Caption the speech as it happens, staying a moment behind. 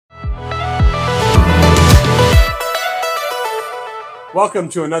Welcome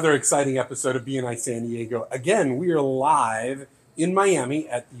to another exciting episode of BNI San Diego. Again, we are live in Miami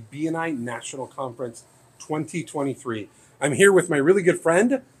at the BNI National Conference 2023. I'm here with my really good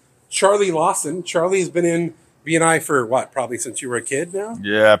friend, Charlie Lawson. Charlie has been in BNI for what, probably since you were a kid now?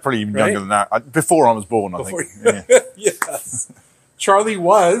 Yeah, probably even younger than that. Before I was born, I think. Yeah. Yes. Charlie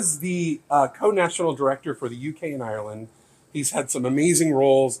was the co-national director for the UK and Ireland. He's had some amazing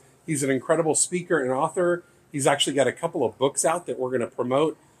roles. He's an incredible speaker and author. He's actually got a couple of books out that we're going to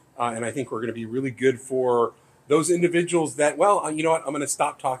promote, and I think we're going to be really good for those individuals that, well, you know what, I'm going to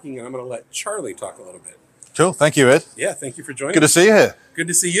stop talking and I'm going to let Charlie talk a little bit. Cool. Thank you, Ed. Yeah, thank you for joining Good to see you here. Good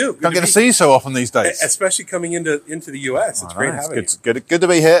to see you. Don't get to see you so often these days. Especially coming into the U.S. It's great having you. Good to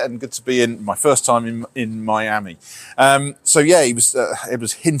be here and good to be in my first time in Miami. It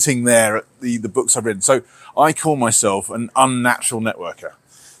was hinting there at the books I've written. So I call myself an unnatural networker.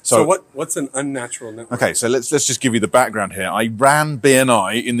 So what's an unnatural network? Okay, so let's just give you the background here. I ran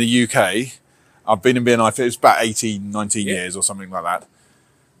BNI in the UK. I've been in BNI for about 18, 19 years or something like that.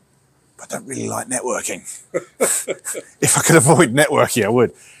 But I don't really like networking. If I could avoid networking, I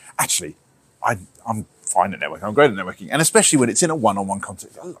would. Actually, I'm fine at networking. I'm great at networking. And especially when it's in a one-on-one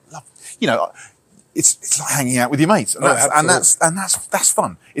context. I love, it's like hanging out with your mates. And that's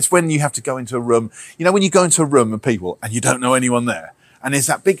fun. It's when you have to go into a room. You know, when you go into a room of people and you don't know anyone there. And there's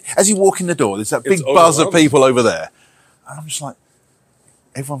that big, as you walk in the door, there's that big buzz of people over there. And I'm just like,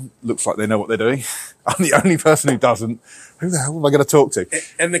 everyone looks like they know what they're doing. I'm the only person who doesn't. Who the hell am I going to talk to?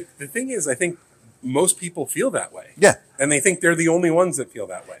 And the thing is, I think most people feel that way. Yeah. And they think they're the only ones that feel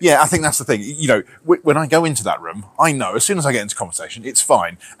that way. Yeah, I think that's the thing. You know, when I go into that room, I know as soon as I get into conversation, it's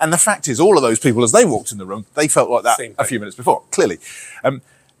fine. And the fact is, all of those people, as they walked in the room, they felt like that a few minutes before, clearly.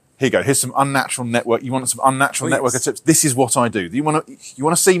 Here you go. Here's some unnatural network. You want some unnatural networker tips? This is what I do. You want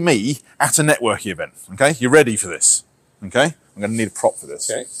to see me at a networking event? Okay, you ready for this? Okay, I'm going to need a prop for this.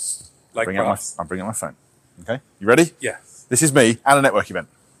 Okay, I'm bringing out my phone. Okay, you ready? Yes. This is me at a networking event.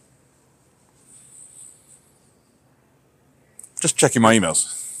 Just checking my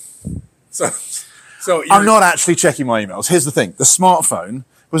emails. So I'm not actually checking my emails. Here's the thing: the smartphone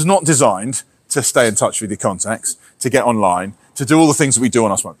was not designed to stay in touch with your contacts, to get online, to do all the things that we do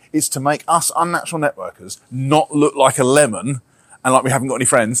on our smartphone. It's to make us unnatural networkers not look like a lemon and like we haven't got any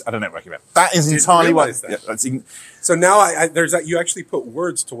friends at a networking event. That is entirely what. Yeah, so now there's that. You actually put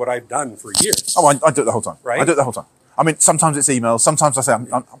words to what I've done for years. Oh, I do it the whole time. Right? I do it the whole time. I mean, sometimes it's emails. Sometimes I say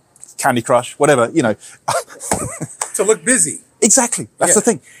I'm Candy Crush, whatever. You know, to look busy. Exactly. That's the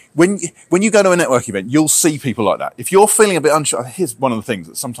thing. When you go to a networking event, you'll see people like that. If you're feeling a bit unsure, here's one of the things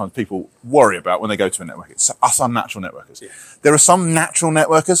that sometimes people worry about when they go to a network. It's us unnatural networkers. Yeah. There are some natural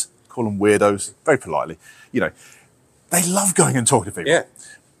networkers, call them weirdos, very politely. You know, they love going and talking to people. Yeah.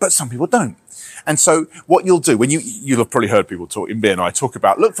 But some people don't. And so what you'll do, you'll have probably heard people talk in BNI talk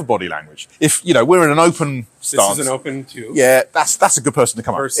about, look for body language. If, we're in an open stance. This is an open too. Yeah, that's a good person to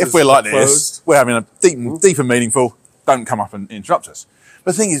come up. If we're like this, we're having a deep and meaningful, don't come up and interrupt us.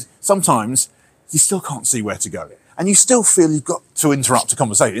 But the thing is, sometimes you still can't see where to go. And you still feel you've got to interrupt a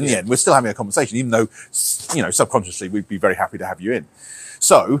conversation. In the end, we're still having a conversation, even though, subconsciously we'd be very happy to have you in.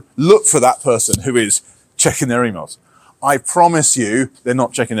 So look for that person who is checking their emails. I promise you, they're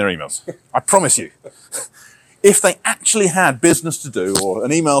not checking their emails. I promise you. If they actually had business to do or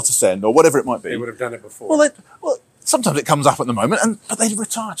an email to send or whatever it might be. They would have done it before. Well, sometimes it comes up at the moment, but they'd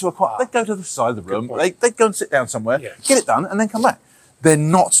retire to they'd go to the side of the room, they'd go and sit down somewhere, get it done, and then come back. They're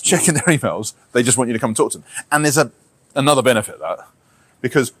not checking their emails. They just want you to come and talk to them. And there's another benefit of that.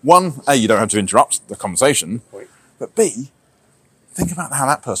 Because one, A, you don't have to interrupt the conversation, but B, think about how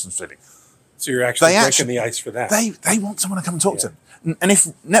that person's feeling. So you're actually breaking the ice for that. They want someone to come and talk to them. And if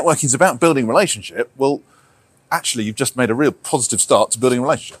networking is about building a relationship, well, actually, you've just made a real positive start to building a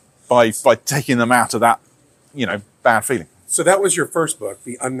relationship by taking them out of that, bad feeling. So that was your first book,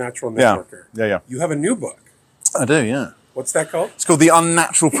 The Unnatural Networker. Yeah. You have a new book. I do, yeah. What's that called? It's called The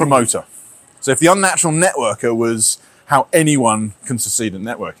Unnatural Promoter. So if The Unnatural Networker was how anyone can succeed in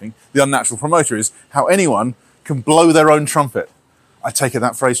networking, The Unnatural Promoter is how anyone can blow their own trumpet. I take it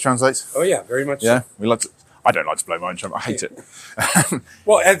that phrase translates? Oh, yeah, very much so. I don't like to blow my own trumpet. I hate it.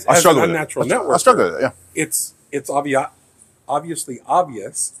 Well, as an unnatural networker, I struggle with it, yeah. It's obviously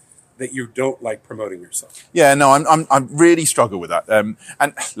obvious that you don't like promoting yourself. Yeah, no, I really struggle with that. And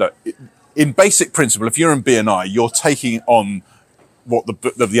look, in basic principle, if you're in BNI, you're taking on what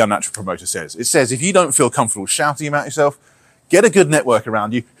the Unnatural Promoter says. It says if you don't feel comfortable shouting about yourself, get a good network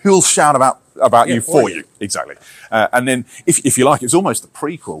around you who'll shout about you for you. Exactly. And then if you like, it's almost the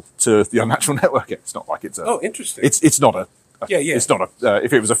prequel to The Unnatural Networker. It's not like it's a... Oh, interesting. It's not a... Yeah. It's not a...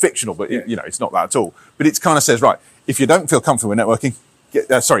 if it was a fictional, but it's not that at all. But it kind of says, right, if you don't feel comfortable with networking,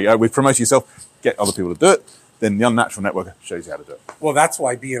 with promoting yourself, get other people to do it. Then the Unnatural Networker shows you how to do it. Well, that's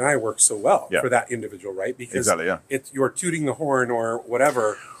why BNI works so well Yeah. for that individual, right? Because Exactly, yeah. you're tooting the horn or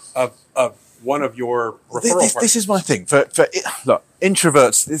whatever of one of your referral This is my thing. Look,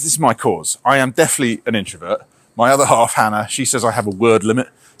 introverts, this is my cause. I am definitely an introvert. My other half, Hannah, she says I have a word limit.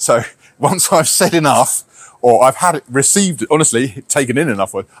 So once I've said enough, or I've honestly, taken in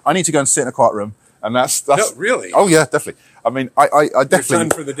enough word, I need to go and sit in a quiet room. And that's No, really? Oh yeah, definitely. I mean, I definitely. You're done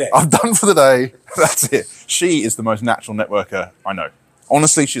for the day. I'm done for the day. That's it. She is the most natural networker I know.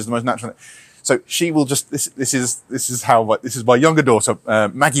 Honestly, she's the most natural. So she will just. This is my younger daughter,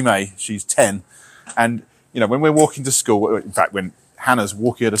 Maggie May. She's 10, and when we're walking to school. In fact, when Hannah's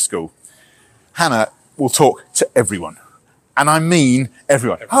walking her to school, Hannah will talk to everyone, and I mean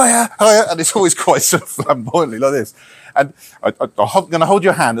everyone. Hiya, and it's always quite sort of flamboyantly like this. And I'm going to hold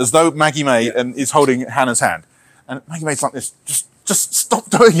your hand as though Maggie May is holding Hannah's hand. And Maggie May's like this, just stop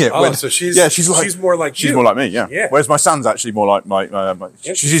doing it. Oh, so she's more like she's you. more like me, yeah. Whereas my son's actually more like my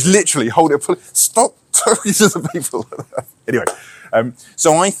she's literally holding it. Stop talking to the people. Anyway,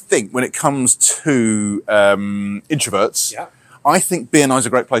 so I think when it comes to introverts, I think BNI is a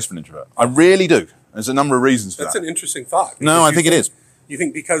great place for an introvert. I really do. There's a number of reasons for that. That's an interesting thought. No, I think it is. You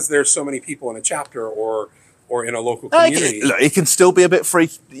think because there's so many people in a chapter or in a local community. It can still be a bit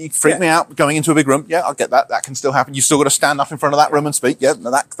freak me out going into a big room. Yeah, I'll get that. That can still happen. You still got to stand up in front of that room and speak. Yeah,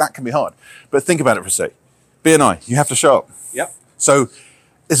 that can be hard. But think about it for a sec. BNI, you have to show up. Yep. So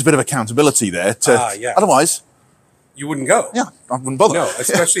there's a bit of accountability there. Otherwise, you wouldn't go. Yeah, I wouldn't bother. No,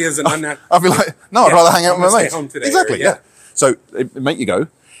 especially as an unnatural. I'd be like, no, I'd rather hang out with my mates. Home today, exactly. Yeah. So it make you go.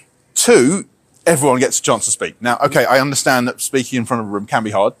 2, everyone gets a chance to speak. Now, okay, I understand that speaking in front of a room can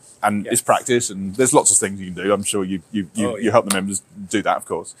be hard, and it's practice, and there's lots of things you can do. I'm sure you help the members do that, of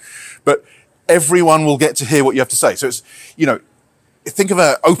course. But everyone will get to hear what you have to say. So it's, think of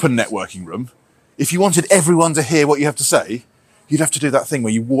an open networking room. If you wanted everyone to hear what you have to say, you'd have to do that thing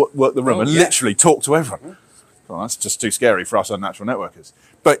where you work the room and literally talk to everyone. Mm-hmm. Well, that's just too scary for us unnatural networkers.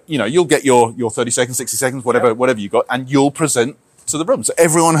 But, you'll get your 30 seconds, 60 seconds, whatever you got, and you'll present to the room. So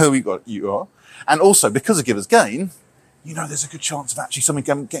everyone who you are. And also, because of Giver's Gain, there's a good chance of actually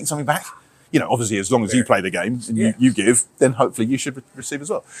getting something back. Obviously, as long as you play the game and you give, then hopefully you should receive as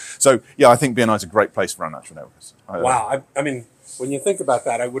well. So, I think BNI is a great place for unnatural networkers. Wow. I mean, when you think about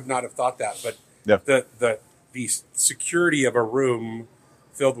that, I would not have thought that. But the security of a room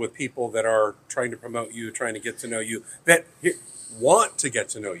filled with people that are trying to promote you, trying to get to know you, that want to get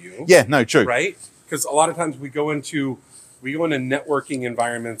to know you. Yeah, no, true. Right? Because a lot of times we go into networking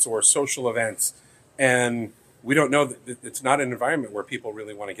environments or social events, and we don't know that it's not an environment where people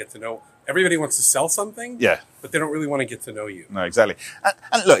really want to get to know. Everybody wants to sell something, but they don't really want to get to know you. No, exactly.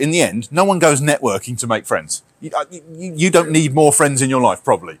 And look, in the end, no one goes networking to make friends. You don't need more friends in your life,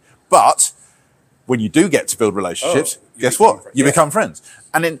 probably. But when you do get to build relationships, guess what? You become friends.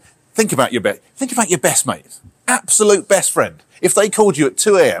 And then think about your best mate, absolute best friend. If they called you at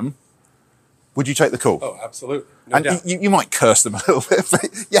 2 a.m., would you take the call? Oh, absolutely. No doubt. You might curse them a little bit, but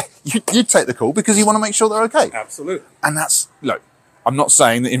you'd take the call because you want to make sure they're okay. Absolutely. And look, I'm not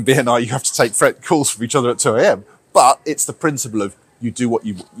saying that in BNI you have to take calls from each other at 2 a.m., but it's the principle of you do what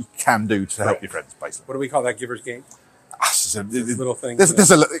you can do to help your friends, basically. What do we call that, Giver's Gain? Little thing.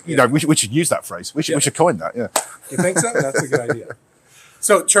 We should use that phrase. We should coin that, yeah. You think so? That's a good idea.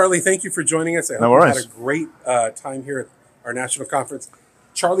 So, Charlie, thank you for joining us. I hope you had a great time here at our national conference.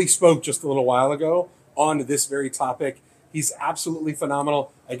 Charlie spoke just a little while ago on this very topic. He's absolutely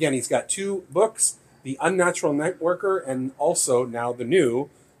phenomenal. Again, he's got 2 books, The Unnatural Networker, and also now the new,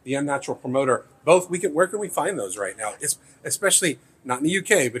 The Unnatural Promoter. Both, where can we find those right now? Especially not in the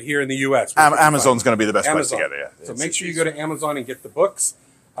UK, but here in the US. Amazon's going to be the best place to get it. Yeah. So make sure you go to Amazon and get the books.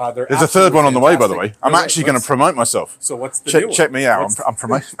 There's a third one on the way, by the way. I'm actually going to promote myself. So what's the new one? Check me out. I'm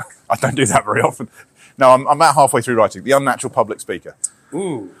promoting. I don't do that very often. No, I'm about halfway through writing The Unnatural Public Speaker.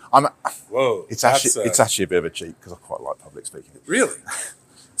 Ooh. Whoa. It's actually a bit of a cheat because I quite like public speaking. Really?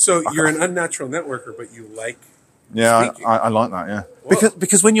 So you're an unnatural networker, but you like speaking. I like that, yeah.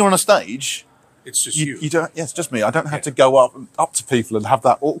 Because when you're on a stage, it's just you. You don't. Yeah, it's just me. I don't have to go up to people and have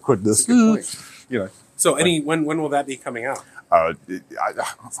that awkwardness. That's a good point. So when will that be coming out?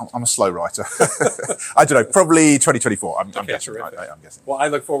 I'm a slow writer. I don't know. Probably 2024. I'm guessing. I'm guessing. Well, I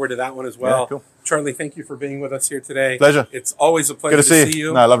look forward to that one as well. Yeah, cool. Charlie, thank you for being with us here today. Pleasure. It's always a pleasure to see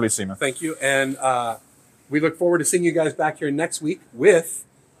you. No, lovely to see you, man. Thank you. And we look forward to seeing you guys back here next week with,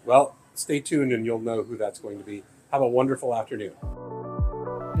 stay tuned and you'll know who that's going to be. Have a wonderful afternoon.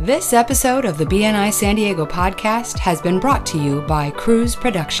 This episode of the BNI San Diego podcast has been brought to you by Cruise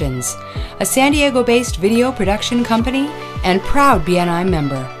Productions, a San Diego-based video production company and proud BNI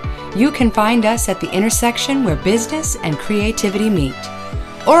member. You can find us at the intersection where business and creativity meet,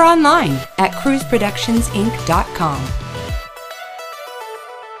 or online at cruiseproductionsinc.com.